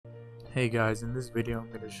Hey guys, in this video I'm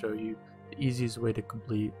going to show you the easiest way to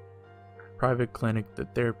complete Private Clinic the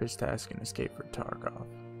Therapist Task in Escape for Tarkov.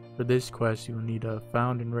 For this quest you will need a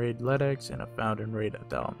found and raid LEDX and a found and raid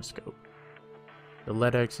Ophthalmoscope. The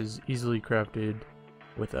LEDX is easily crafted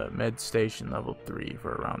with a med station level 3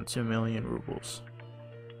 for around 2 million rubles.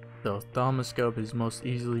 The Ophthalmoscope is most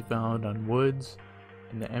easily found on woods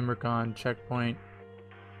in the Emercon checkpoint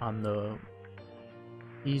on the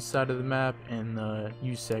east side of the map and the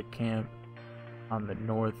USEC camp on the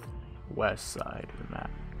northwest side of the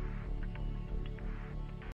map.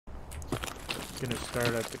 Gonna start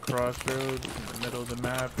at the crossroads in the middle of the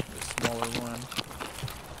map, the smaller one.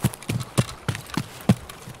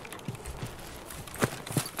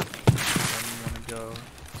 Then you want to go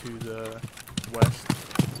to the west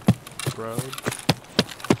road.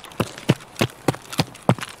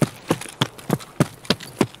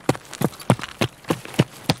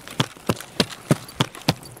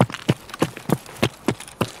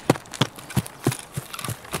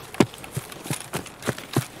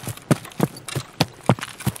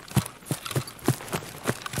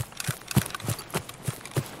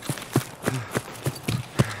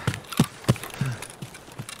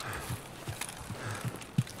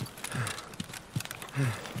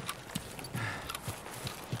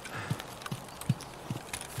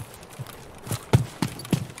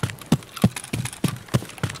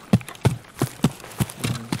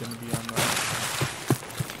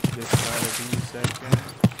 This side of the section.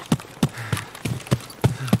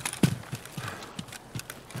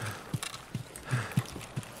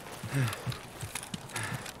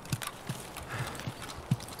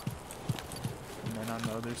 And then on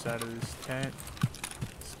the other side of this tent,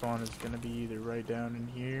 spawn is going to be either right down in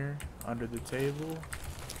here under the table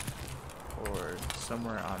or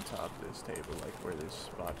somewhere on top of this table, like where this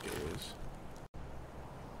vodka is.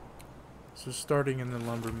 So starting in the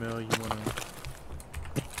lumber mill, you want to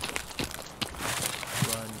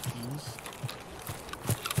run east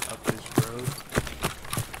up this road.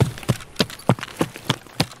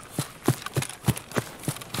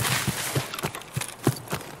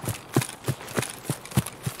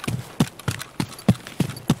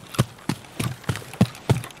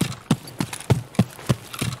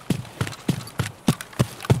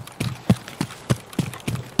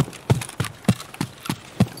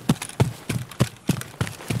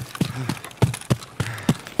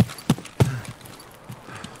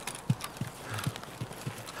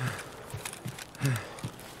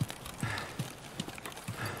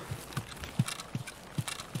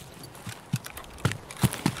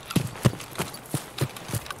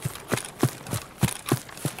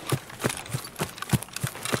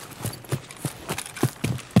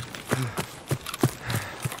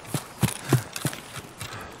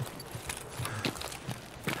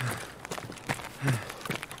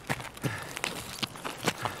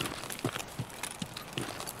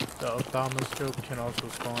 The ophthalmoscope can also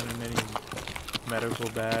spawn in any medical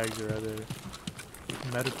bags or other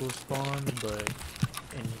medical spawn, but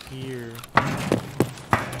in here,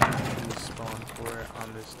 you spawn for it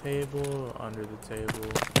on this table, under the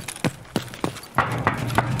table.